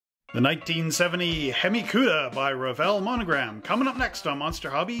The 1970 Hemi Cuda by Revell Monogram. Coming up next on Monster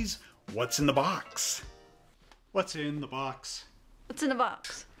Hobbies, what's in the box? What's in the box? What's in the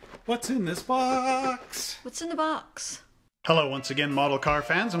box? What's in this box? What's in the box? Hello once again, model car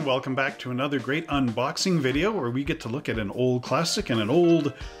fans, and welcome back to another great unboxing video where we get to look at an old classic and an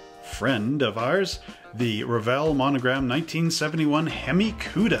old friend of ours, the Revell Monogram 1971 Hemi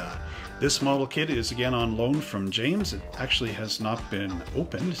Cuda. This model kit is again on loan from James. It actually has not been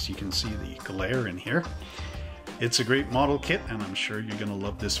opened, so you can see the glare in here. It's a great model kit, and I'm sure you're going to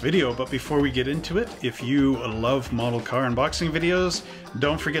love this video. But before we get into it, if you love model car unboxing videos,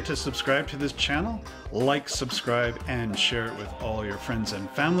 don't forget to subscribe to this channel, like, subscribe, and share it with all your friends and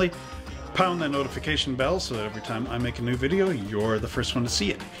family. Pound that notification bell so that every time I make a new video, you're the first one to see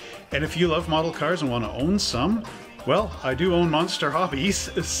it. And if you love model cars and want to own some, well, I do own Monster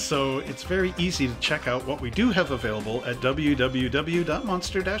Hobbies, so it's very easy to check out what we do have available at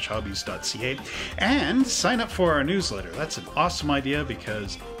www.monster-hobbies.ca and sign up for our newsletter. That's an awesome idea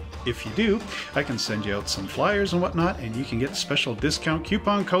because if you do, I can send you out some flyers and whatnot, and you can get special discount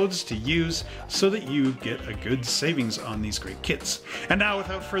coupon codes to use so that you get a good savings on these great kits. And now,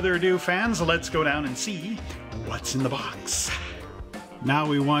 without further ado, fans, let's go down and see what's in the box. Now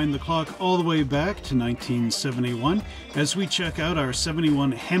we wind the clock all the way back to 1971 as we check out our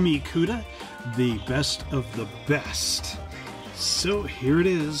 71 Hemi Cuda, the best of the best. So here it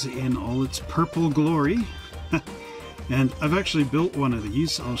is in all its purple glory. And I've actually built one of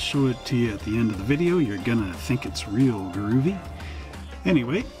these. I'll show it to you at the end of the video. You're gonna think it's real groovy.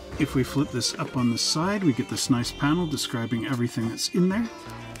 Anyway, if we flip this up on the side, we get this nice panel describing everything that's in there.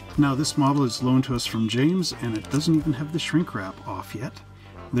 Now this model is loaned to us from James, and it doesn't even have the shrink wrap off yet.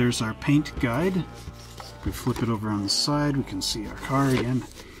 There's our paint guide. If we flip it over on the side, we can see our car again.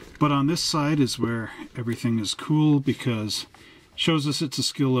 But on this side is where everything is cool because it shows us it's a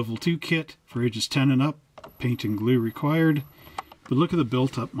skill level 2 kit for ages 10 and up, paint and glue required. But look at the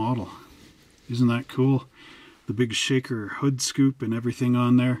built-up model. Isn't that cool? The big shaker hood scoop and everything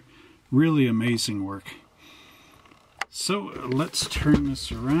on there. Really amazing work. So let's turn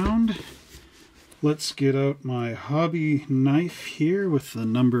this around. Let's get out my hobby knife here with the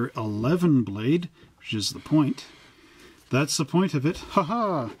number 11 blade, which is the point. That's the point of it.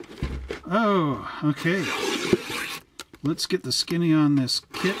 Haha! Oh, okay. Let's get the skinny on this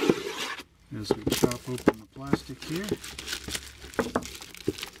kit as we chop open the plastic here.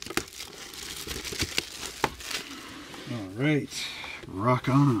 Alright, rock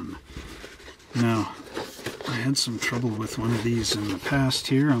on. Now, I had some trouble with one of these in the past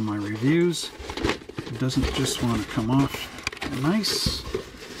here on my reviews. It doesn't just want to come off nice.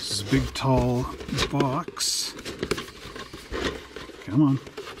 This is a big tall box. Come on.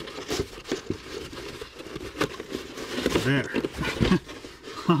 There.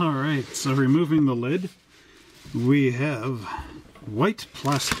 Alright, so removing the lid, we have white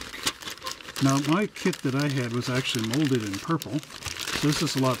plastic. Now my kit that I had was actually molded in purple. This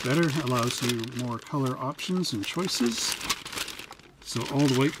is a lot better, allows you more color options and choices. So all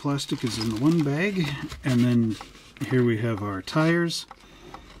the white plastic is in the one bag, and then here we have our tires.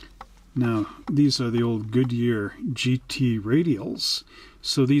 Now these are the old Goodyear GT radials.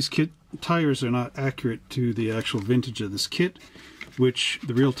 So these tires are not accurate to the actual vintage of this kit, which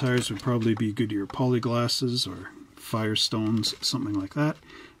the real tires would probably be Goodyear Polyglasses or Firestones, something like that.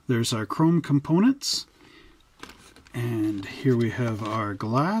 There's our chrome components. And here we have our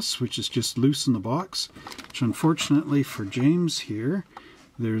glass, which is just loose in the box, which unfortunately for James here,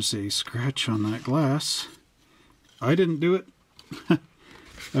 there's a scratch on that glass. I didn't do it.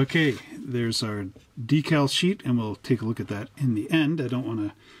 Okay, there's our decal sheet, and we'll take a look at that in the end. I don't want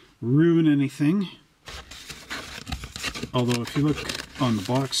to ruin anything. Although if you look on the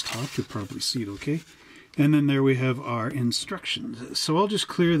box top, you'll probably see it okay. And then there we have our instructions. So I'll just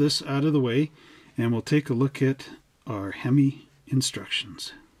clear this out of the way, and we'll take a look at our Hemi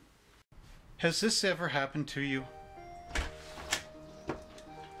instructions. Has this ever happened to you?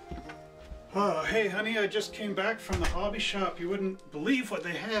 Oh, hey honey, I just came back from the hobby shop. You wouldn't believe what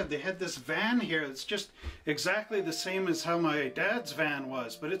they had. They had this van here that's just exactly the same as how my dad's van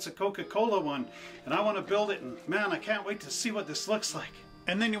was, but it's a Coca-Cola one, and I want to build it, and man, I can't wait to see what this looks like.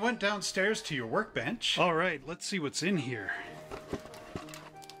 And then you went downstairs to your workbench. All right, let's see what's in here.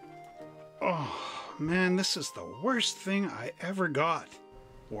 Oh, man, this is the worst thing I ever got.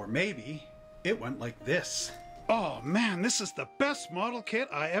 Or maybe it went like this. Oh man, this is the best model kit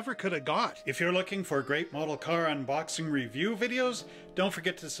I ever could have got. If you're looking for great model car unboxing review videos, don't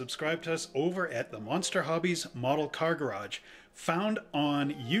forget to subscribe to us over at the Monster Hobbies Model Car Garage, found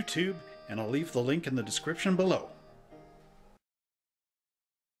on YouTube, and I'll leave the link in the description below.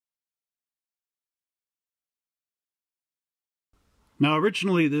 Now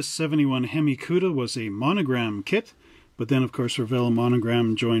originally this 71 Hemi Cuda was a Monogram kit, but then of course Revell and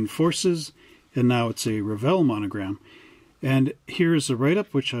Monogram joined forces, and now it's a Revell Monogram. And here's a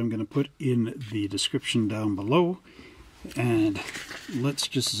write-up, which I'm going to put in the description down below. And let's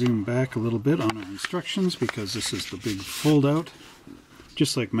just zoom back a little bit on our instructions, because this is the big fold-out,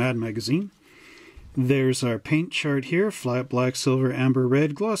 just like Mad Magazine. There's our paint chart here: flat black, silver, amber,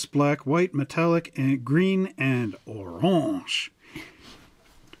 red, gloss black, white, metallic, and green, and orange.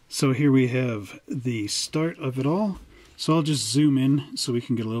 So here we have the start of it all. So I'll just zoom in so we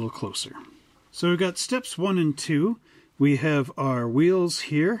can get a little closer. So we've got steps 1 and 2. We have our wheels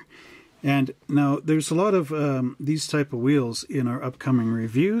here. And now there's a lot of these type of wheels in our upcoming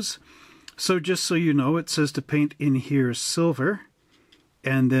reviews. So just so you know, it says to paint in here silver.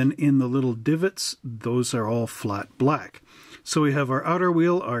 And then in the little divots, those are all flat black. So we have our outer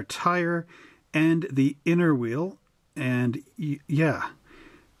wheel, our tire, and the inner wheel. And yeah,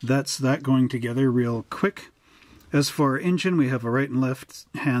 that's that going together real quick. As for our engine, we have a right and left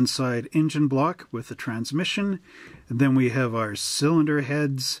hand side engine block with the transmission. And then we have our cylinder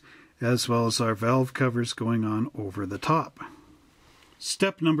heads, as well as our valve covers going on over the top.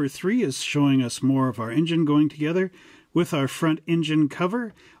 Step number 3 is showing us more of our engine going together with our front engine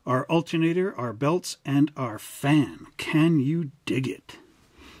cover, our alternator, our belts, and our fan. Can you dig it?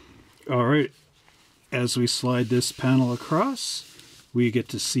 All right, as we slide this panel across, we get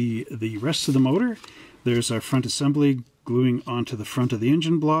to see the rest of the motor. There's our front assembly gluing onto the front of the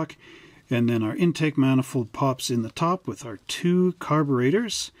engine block, and then our intake manifold pops in the top with our 2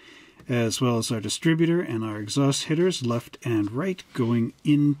 carburetors, as well as our distributor and our exhaust hitters left and right going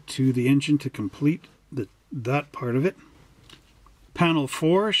into the engine to complete that part of it. Panel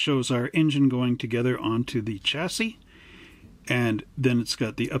 4 shows our engine going together onto the chassis, and then it's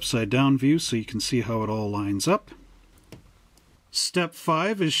got the upside down view so you can see how it all lines up. Step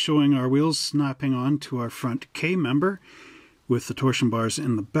 5 is showing our wheels snapping on to our front K-member with the torsion bars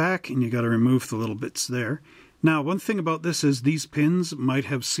in the back, and you got to remove the little bits there. Now, one thing about this is these pins might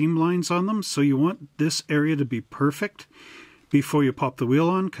have seam lines on them, so you want this area to be perfect before you pop the wheel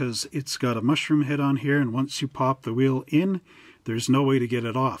on, because it's got a mushroom head on here, and once you pop the wheel in, there's no way to get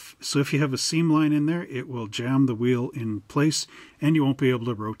it off. So if you have a seam line in there, it will jam the wheel in place, and you won't be able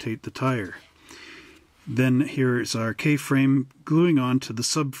to rotate the tire. Then here is our K-frame gluing on to the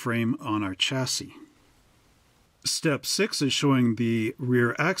subframe on our chassis. Step 6 is showing the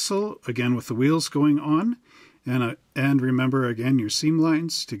rear axle, again with the wheels going on. And remember, again, your seam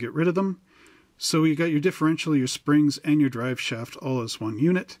lines to get rid of them. So you got your differential, your springs, and your drive shaft all as one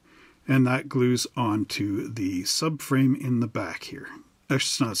unit. And that glues onto the subframe in the back here. Actually,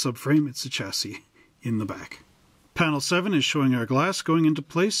 it's not a subframe, it's a chassis in the back. Panel 7 is showing our glass going into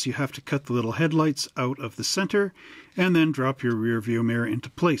place. You have to cut the little headlights out of the center and then drop your rear view mirror into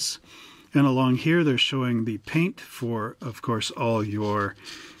place. And along here they're showing the paint for, of course, all your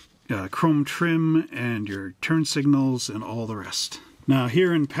chrome trim and your turn signals and all the rest. Now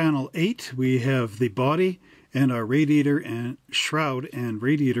here in panel 8 we have the body and our radiator and shroud and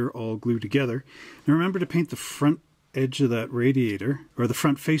radiator all glued together. Now remember to paint the front edge of that radiator, or the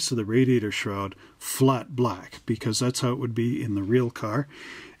front face of the radiator shroud, flat black, because that's how it would be in the real car.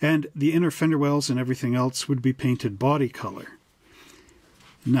 And the inner fender wells and everything else would be painted body color.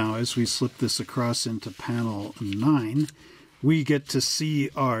 Now as we slip this across into panel 9, we get to see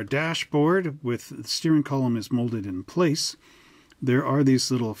our dashboard with the steering column is molded in place. There are these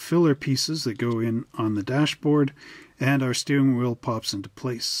little filler pieces that go in on the dashboard, and our steering wheel pops into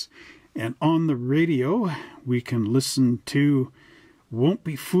place. And on the radio, we can listen to Won't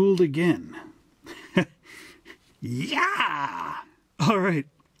Be Fooled Again. Yeah! All right.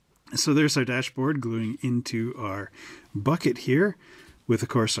 So there's our dashboard gluing into our bucket here with, of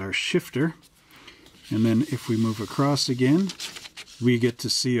course, our shifter. And then if we move across again, we get to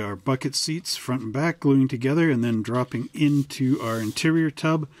see our bucket seats front and back gluing together and then dropping into our interior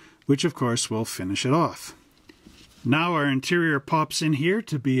tub, which, of course, will finish it off. Now our interior pops in here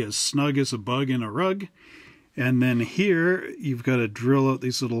to be as snug as a bug in a rug. And then here you've got to drill out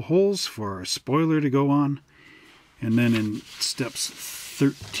these little holes for our spoiler to go on. And then in steps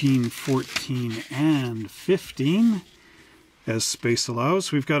 13, 14, and 15, as space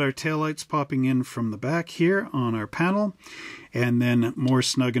allows, we've got our taillights popping in from the back here on our panel. And then more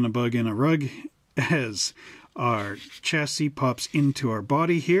snug and a bug in a rug as our chassis pops into our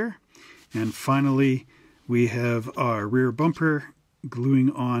body here. And finally, we have our rear bumper gluing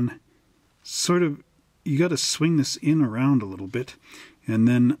on. Sort of, you got to swing this in around a little bit, and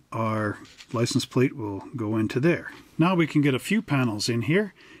then our license plate will go into there. Now we can get a few panels in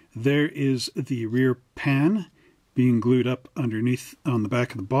here. There is the rear pan being glued up underneath on the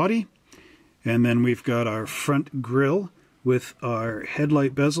back of the body. And then we've got our front grille with our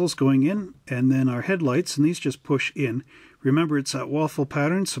headlight bezels going in, and then our headlights, and these just push in. Remember, it's that waffle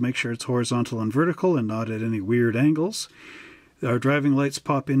pattern, so make sure it's horizontal and vertical and not at any weird angles. Our driving lights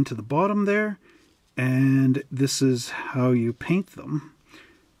pop into the bottom there, and this is how you paint them.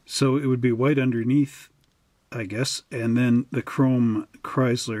 So it would be white underneath, I guess, and then the chrome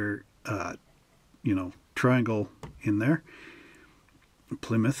Chrysler, triangle in there,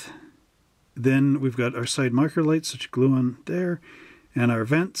 Plymouth. Then we've got our side marker lights that you glue on there, and our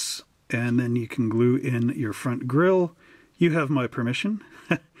vents, and then you can glue in your front grille. You have my permission.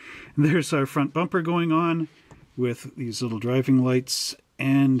 There's our front bumper going on with these little driving lights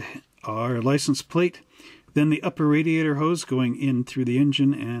and our license plate. Then the upper radiator hose going in through the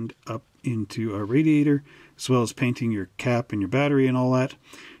engine and up into our radiator, as well as painting your cap and your battery and all that.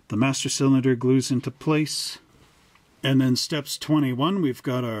 The master cylinder glues into place. And then steps 21, we've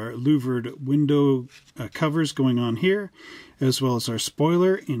got our louvered window covers going on here, as well as our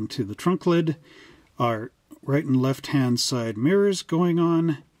spoiler into the trunk lid, our right and left hand side mirrors going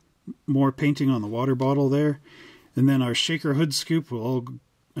on, more painting on the water bottle there, and then our shaker hood scoop will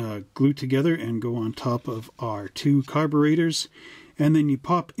all glue together and go on top of our two carburetors. And then you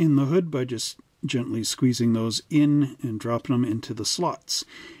pop in the hood by just gently squeezing those in and dropping them into the slots.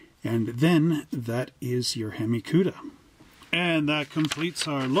 And then that is your Hemi Cuda. And that completes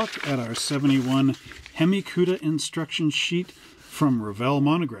our look at our 71 Hemi Cuda instruction sheet from Revell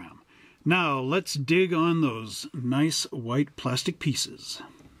Monogram. Now let's dig on those nice white plastic pieces.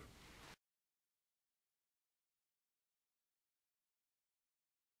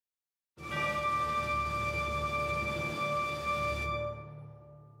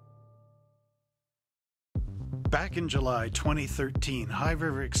 Back in July 2013, High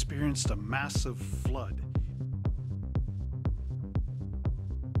River experienced a massive flood.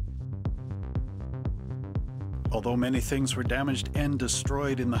 Although many things were damaged and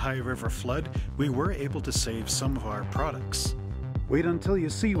destroyed in the High River flood, we were able to save some of our products. Wait until you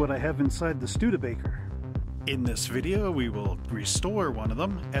see what I have inside the Studebaker. In this video, we will restore one of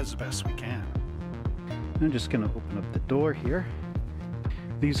them as best we can. I'm just going to open up the door here.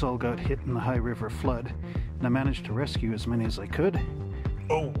 These all got hit in the High River flood, and I managed to rescue as many as I could.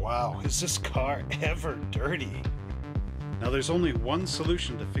 Oh wow, is this car ever dirty? Now there's only one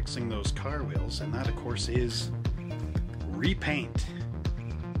solution to fixing those car wheels, and that of course is repaint.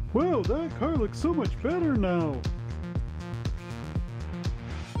 Wow, that car looks so much better now.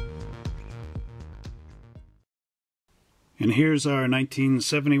 And here's our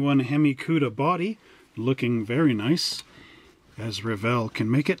 1971 Hemi Cuda body, looking very nice, as Revell can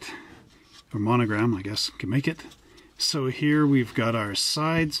make it, or Monogram, I guess, can make it. So here we've got our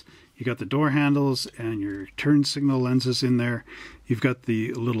sides. You got the door handles and your turn signal lenses in there. You've got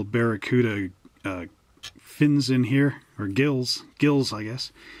the little Barracuda fins in here, or gills, I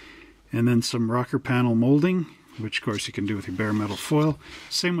guess. And then some rocker panel molding, which of course you can do with your bare metal foil.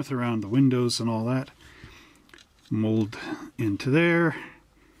 Same with around the windows and all that. Mold into there.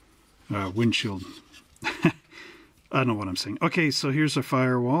 Windshield. I don't know what I'm saying. Okay, so here's our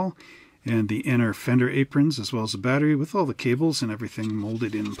firewall and the inner fender aprons, as well as the battery with all the cables and everything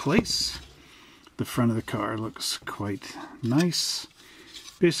molded in place. The front of the car looks quite nice.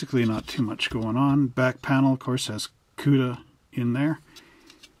 Basically not too much going on. Back panel, of course, has Cuda in there.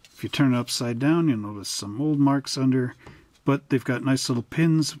 If you turn it upside down, you'll notice some mold marks under, but they've got nice little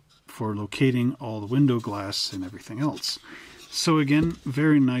pins for locating all the window glass and everything else. So again,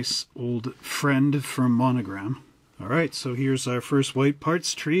 very nice old friend from Monogram. Alright, so here's our first white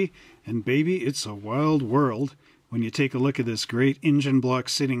parts tree, and baby, it's a wild world when you take a look at this great engine block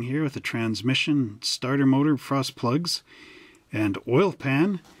sitting here with a transmission, starter motor, frost plugs, and oil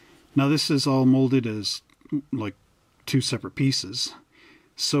pan. Now this is all molded as like two separate pieces.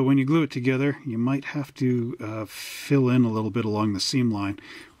 So when you glue it together, you might have to fill in a little bit along the seam line,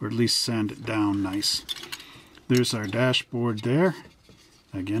 or at least sand it down nice. There's our dashboard there,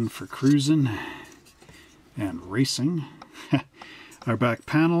 again for cruising and racing. Our back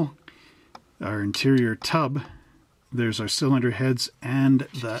panel, our interior tub, there's our cylinder heads and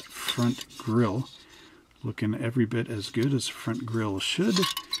that front grille. Looking every bit as good as front grille should.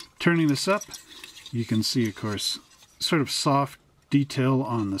 Turning this up, you can see, of course, sort of soft detail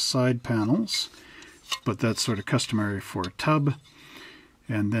on the side panels, but that's sort of customary for a tub.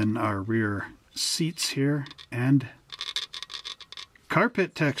 And then our rear seats here and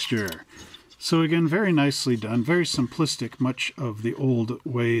carpet texture. So again, very nicely done, very simplistic, much of the old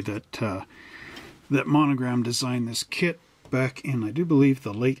way that that Monogram designed this kit back in, I do believe,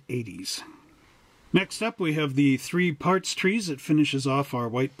 the late 80s. Next up, we have the 3 parts trees that finishes off our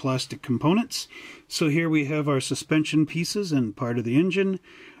white plastic components. So here we have our suspension pieces and part of the engine,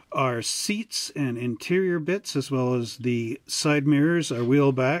 our seats and interior bits, as well as the side mirrors, our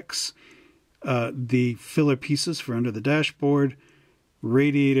wheel backs, the filler pieces for under the dashboard,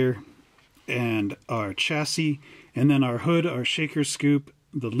 radiator, and our chassis, and then our hood, our shaker scoop,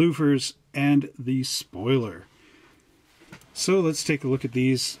 the louvers, and the spoiler. So let's take a look at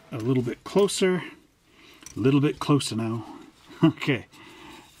these a little bit closer. A little bit closer now. Okay,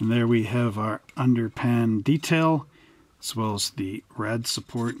 and there we have our underpan detail, as well as the rad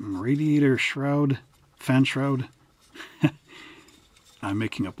support and radiator shroud, fan shroud. I'm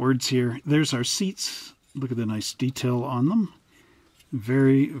making up words here. There's our seats. Look at the nice detail on them.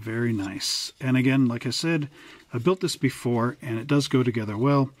 Very, very nice. And again, like I said, I built this before and it does go together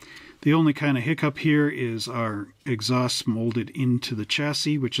well. The only kind of hiccup here is our exhaust molded into the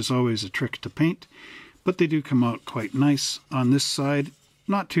chassis, which is always a trick to paint. But they do come out quite nice on this side.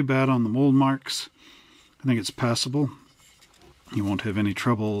 Not too bad on the mold marks. I think it's passable. You won't have any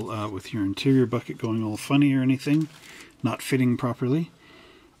trouble with your interior bucket going all funny or anything, not fitting properly.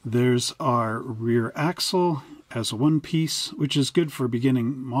 There's our rear axle as a one piece, which is good for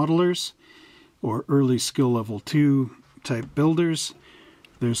beginning modelers or early skill level 2 type builders.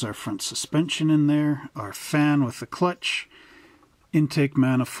 There's our front suspension in there, our fan with the clutch, intake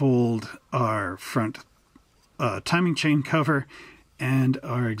manifold, our front timing chain cover, and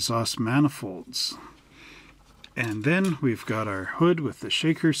our exhaust manifolds. And then we've got our hood with the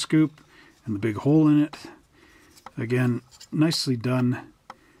shaker scoop and the big hole in it. Again, nicely done.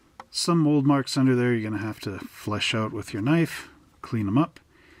 Some mold marks under there you're going to have to flesh out with your knife, clean them up.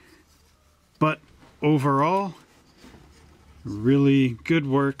 But overall, really good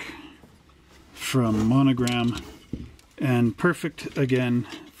work from Monogram, and perfect again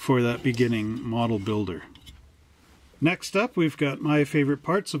for that beginning model builder. Next up, we've got my favorite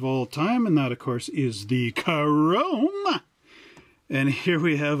parts of all time, and that, of course, is the chrome. And here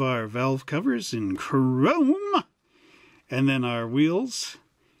we have our valve covers in chrome, and then our wheels,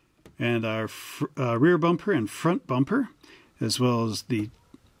 and our rear bumper and front bumper, as well as the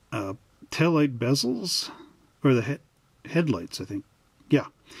taillight bezels, or the headlights, I think. Yeah.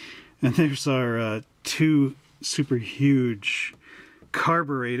 And there's our 2 super huge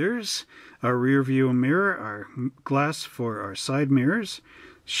carburetors, our rear view mirror, our glass for our side mirrors,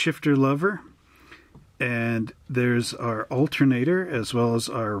 shifter lever, and there's our alternator as well as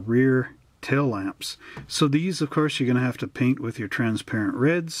our rear tail lamps. So these, of course, you're going to have to paint with your transparent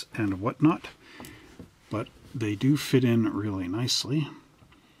reds and whatnot, but they do fit in really nicely.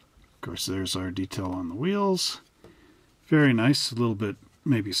 Of course, there's our detail on the wheels. Very nice, a little bit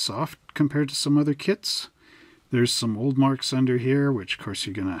maybe soft compared to some other kits. There's some mold marks under here, which of course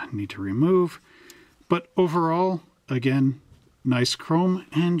you're going to need to remove. But overall, again, nice chrome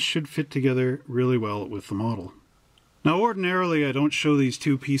and should fit together really well with the model. Now ordinarily I don't show these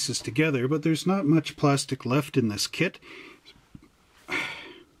 2 pieces together, but there's not much plastic left in this kit.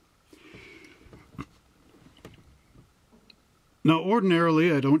 Now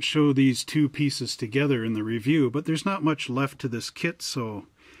ordinarily I don't show these 2 pieces together in the review, but there's not much left to this kit, so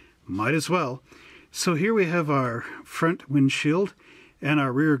might as well. So here we have our front windshield and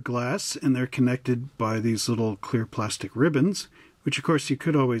our rear glass, and they're connected by these little clear plastic ribbons, which of course you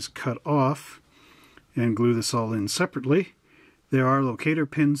could always cut off and glue this all in separately. There are locator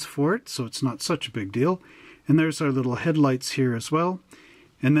pins for it, so it's not such a big deal. And there's our little headlights here as well.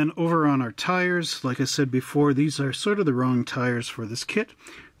 And then over on our tires, like I said before, these are sort of the wrong tires for this kit.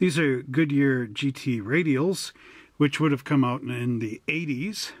 These are Goodyear GT radials, which would have come out in the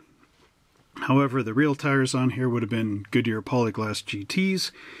 80s. However, the real tires on here would have been Goodyear Polyglass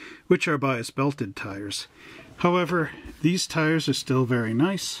GTs, which are bias belted tires. However, these tires are still very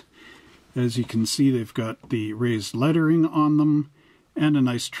nice. As you can see, they've got the raised lettering on them and a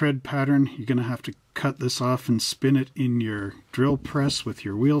nice tread pattern. You're going to have to cut this off and spin it in your drill press with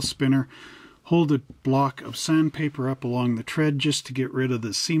your wheel spinner. Hold a block of sandpaper up along the tread just to get rid of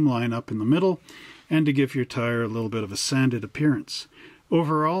the seam line up in the middle and to give your tire a little bit of a sanded appearance.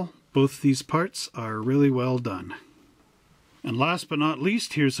 Overall, both these parts are really well done. And last but not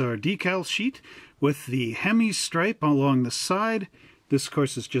least, here's our decal sheet with the Hemi stripe along the side. This, of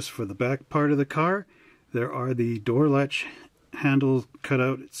course, is just for the back part of the car. There are the door latch handle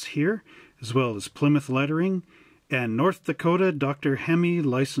cutouts here, as well as Plymouth lettering and North Dakota Dr. Hemi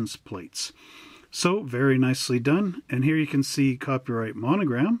license plates. So, very nicely done. And here you can see copyright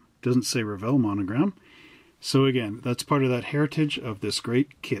Monogram. Doesn't say Revell Monogram. So again, that's part of that heritage of this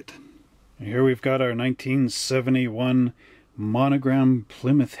great kit. And here we've got our 1971 Monogram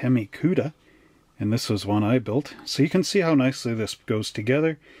Plymouth Hemi Cuda. and this was one I built. So you can see how nicely this goes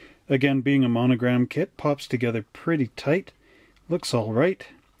together. Again, being a monogram kit, pops together pretty tight. Looks alright.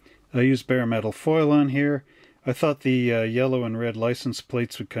 I used bare metal foil on here. I thought the yellow and red license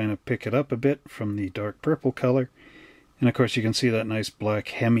plates would kind of pick it up a bit from the dark purple color. And of course you can see that nice black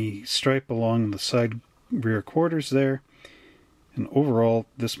Hemi stripe along the side rear quarters there. And overall,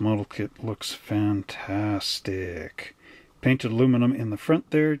 this model kit looks fantastic. Painted aluminum in the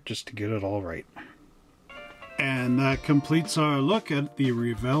front there just to get it all right. And that completes our look at the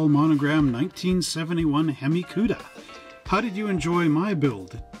Revell Monogram 1971 Hemi Cuda. How did you enjoy my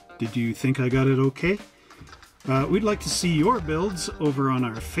build? Did you think I got it okay? We'd like to see your builds over on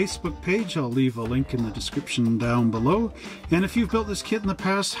our Facebook page. I'll leave a link in the description down below. And if you've built this kit in the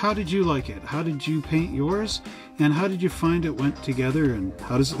past, how did you like it? How did you paint yours? And how did you find it went together? And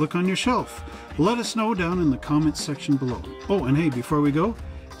how does it look on your shelf? Let us know down in the comments section below. Oh, and hey, before we go,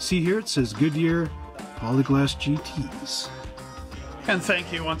 see here it says Goodyear Polyglass GTs. And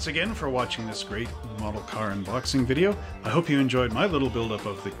thank you once again for watching this great model car unboxing video. I hope you enjoyed my little build-up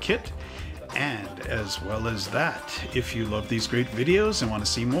of the kit. And as well as that, if you love these great videos and want to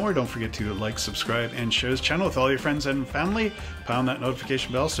see more, don't forget to like, subscribe, and share this channel with all your friends and family. Pound that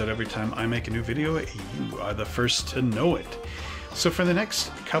notification bell so that every time I make a new video, you are the first to know it. So for the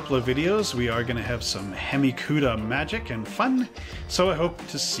next couple of videos, we are going to have some Hemi Cuda magic and fun. So I hope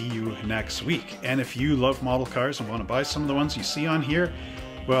to see you next week. And if you love model cars and want to buy some of the ones you see on here,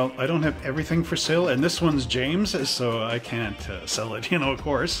 well, I don't have everything for sale, and this one's James, so I can't sell it, of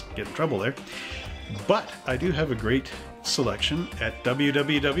course, get in trouble there. But I do have a great selection at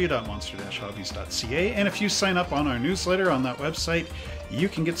www.monster-hobbies.ca, and if you sign up on our newsletter on that website, you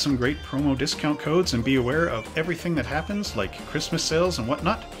can get some great promo discount codes and be aware of everything that happens, like Christmas sales and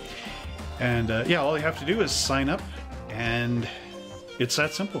whatnot. And yeah, all you have to do is sign up, and it's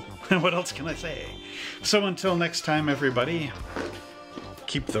that simple. What else can I say? So until next time, everybody,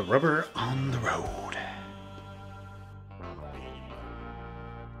 keep the rubber on the road.